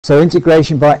So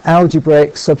integration by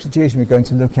algebraic substitution we're going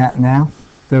to look at now.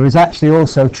 There is actually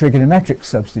also trigonometric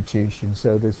substitution,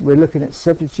 so we're looking at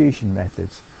substitution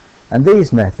methods. And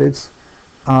these methods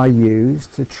are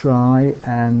used to try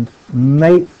and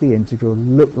make the integral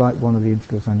look like one of the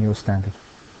integrals on your standard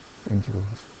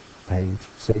integrals page,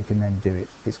 so you can then do it.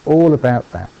 It's all about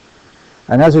that.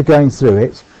 And as we're going through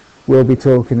it, we'll be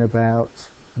talking about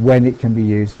when it can be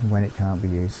used and when it can't be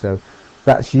used. So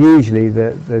that's usually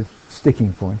the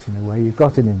sticking point in a way. You've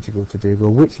got an integral to do,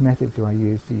 well, which method do I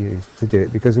use to do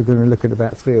it? Because we're going to look at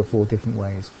about 3 or 4 different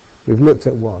ways. We've looked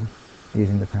at one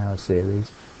using the power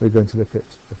series. We're going to look at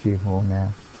a few more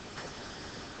now.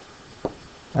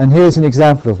 And here's an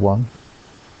example of one.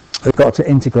 We've got to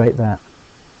integrate that.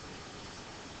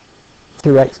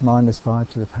 2x minus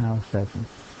 5 to the power 7.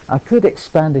 I could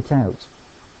expand it out.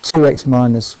 2x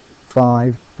minus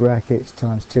 5 brackets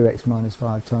times 2x minus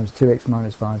 5 times 2x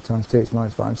minus 5 times 2x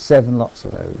minus 5, 7 lots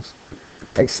of those.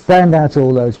 Expand out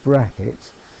all those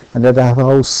brackets, and then I have a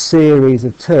whole series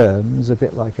of terms, a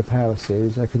bit like a power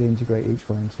series. I could integrate each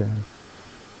one in turn.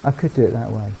 I could do it that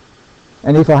way.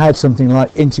 And if I had something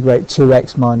like integrate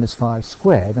 2x minus 5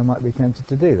 squared, I might be tempted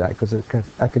to do that, because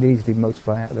I could easily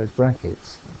multiply out those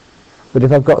brackets. But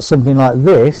if I've got something like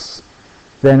this,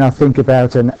 then I think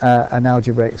about an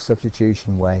algebraic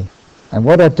substitution way. And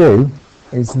what I do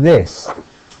is this.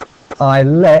 I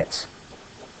let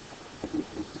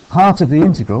part of the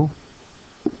integral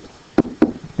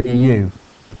be u.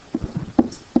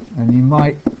 And you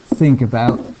might think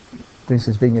about this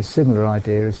as being a similar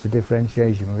idea as to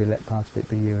differentiation, where we let part of it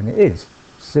be u, and it is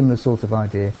a similar sort of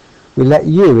idea. We let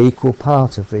u equal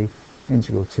part of the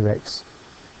integral 2x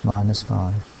minus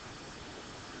 5.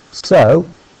 So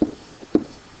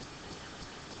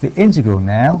the integral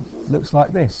now looks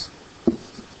like this.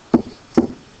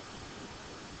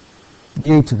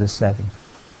 U to the 7.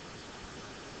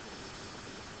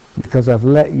 Because I've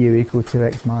let u equal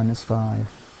 2x minus 5.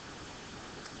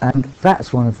 And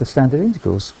that's one of the standard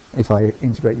integrals. If I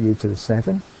integrate u to the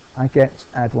 7, I get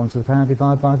add 1 to the power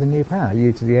divided by the new power,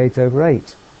 u to the 8 over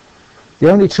 8. The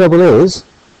only trouble is,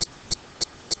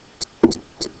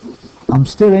 I'm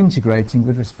still integrating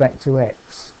with respect to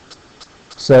x.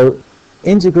 So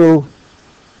integral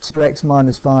 2x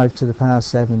minus 5 to the power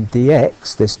 7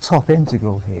 dx, this top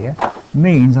integral here,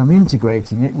 means I'm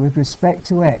integrating it with respect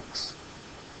to x.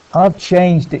 I've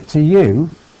changed it to u,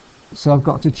 so I've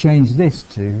got to change this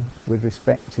to with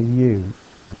respect to u.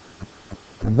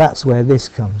 And that's where this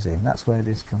comes in. That's where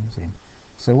this comes in.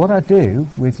 So what I do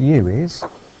with u is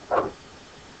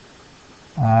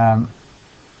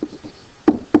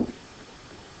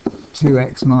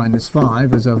 2x minus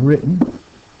 5, as I've written,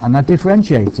 and I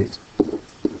differentiate it.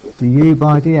 Du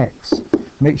by dx.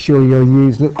 Make sure your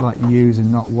u's look like u's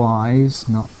and not y's.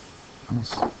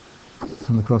 Let's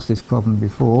come across this problem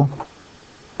before.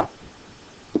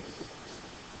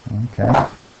 Okay.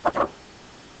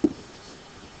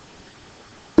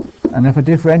 And if I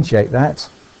differentiate that,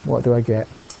 what do I get?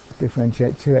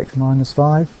 Differentiate 2x minus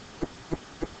 5.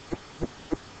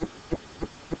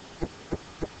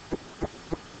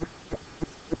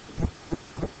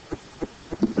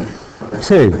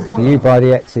 2. Du by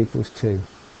dx equals 2.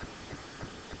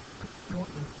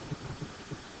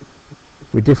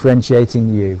 We're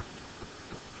differentiating u.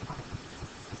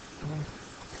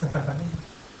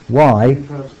 Why?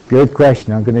 Good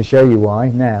question. I'm going to show you why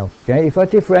now. Okay, if I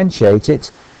differentiate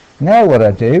it, now what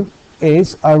I do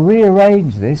is I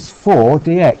rearrange this for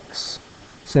dx.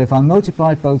 So if I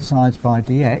multiply both sides by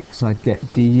dx, I'd get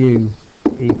du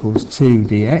equals 2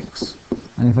 dx.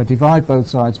 And if I divide both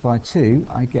sides by 2,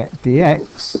 I get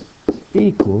dx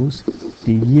equals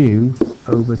du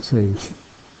over 2.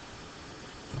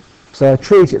 So I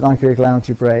treat it like a little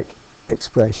algebraic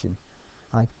expression.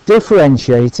 I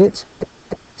differentiate it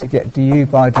to get du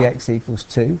by dx equals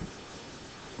 2.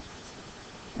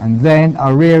 And then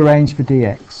I rearrange for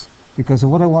dx. Because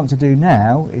what I want to do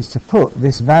now is to put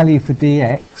this value for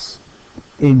dx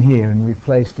in here and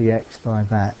replace dx by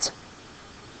that.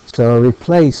 So I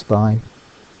replace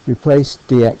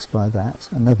dx by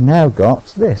that, and I've now got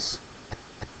this.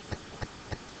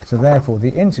 So therefore the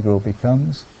integral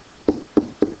becomes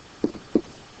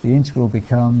integral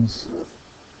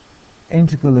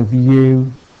of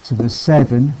u to the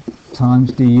 7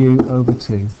 times du over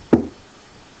 2.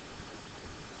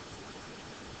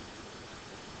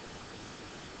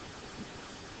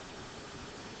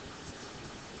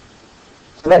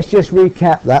 So let's just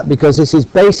recap that, because this is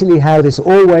basically how this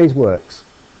always works.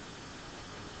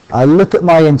 I look at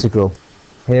my integral,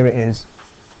 here it is,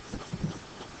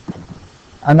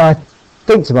 and I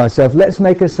think to myself, let's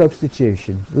make a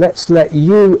substitution. Let's let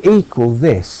u equal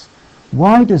this.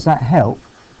 Why does that help?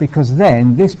 Because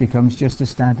then this becomes just a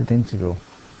standard integral.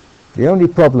 The only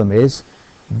problem is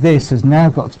this has now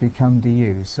got to become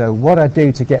du. So what I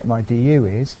do to get my du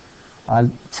is I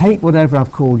take whatever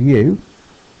I've called u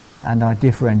and I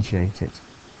differentiate it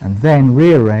and then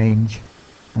rearrange,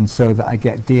 and so that I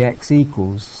get dx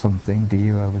equals something,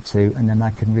 du over 2, and then I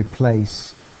can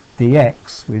replace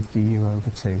dx with du over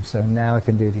 2. So now I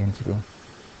can do the integral.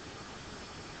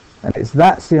 And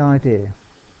that's the idea.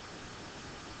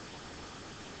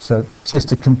 So just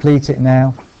to complete it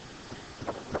now,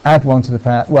 add 1 to the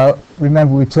power. Well,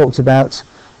 remember we talked about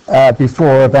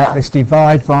before about this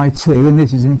divide by 2, and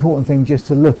this is an important thing just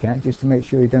to look at, just to make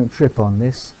sure you don't trip on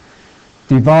this.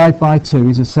 Divide by 2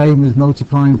 is the same as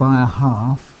multiplying by a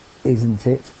half, isn't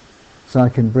it? So I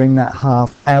can bring that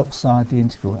half outside the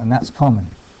integral, and that's common.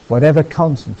 Whatever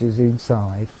constant is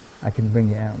inside, I can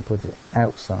bring it out and put it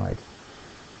outside.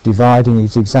 Dividing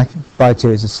is exactly by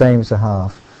 2 is the same as a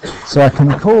half. So I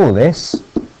can call this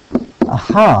a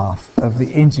half of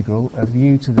the integral of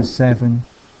u to the 7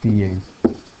 du.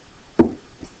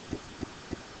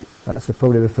 That's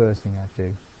probably the first thing I'd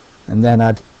do. And then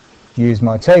I'd use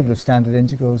my table of standard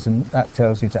integrals, and that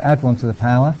tells you to add 1 to the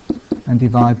power and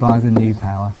divide by the new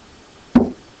power.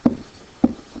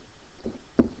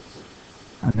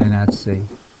 And then add c.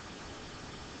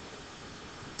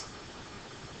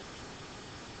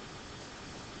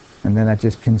 And then I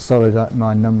just consolidate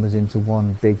my numbers into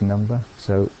one big number.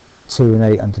 So 2 and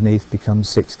 8 underneath becomes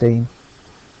 16.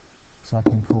 So I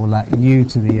can call that u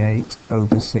to the 8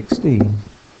 over 16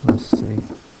 plus c.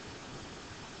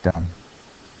 Done.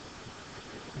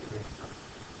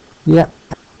 Yep.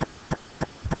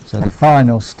 So the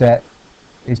final step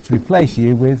is to replace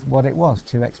u with what it was,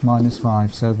 2x minus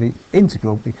 5. So the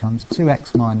integral becomes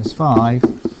 2x minus 5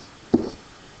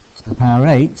 to the power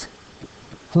 8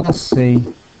 plus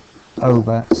c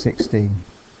over 16.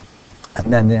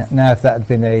 And then now if that had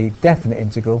been a definite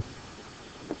integral,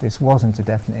 this wasn't a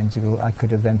definite integral, I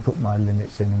could have then put my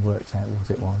limits in and worked out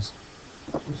what it was.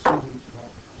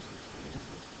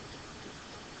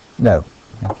 No.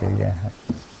 Okay, yeah.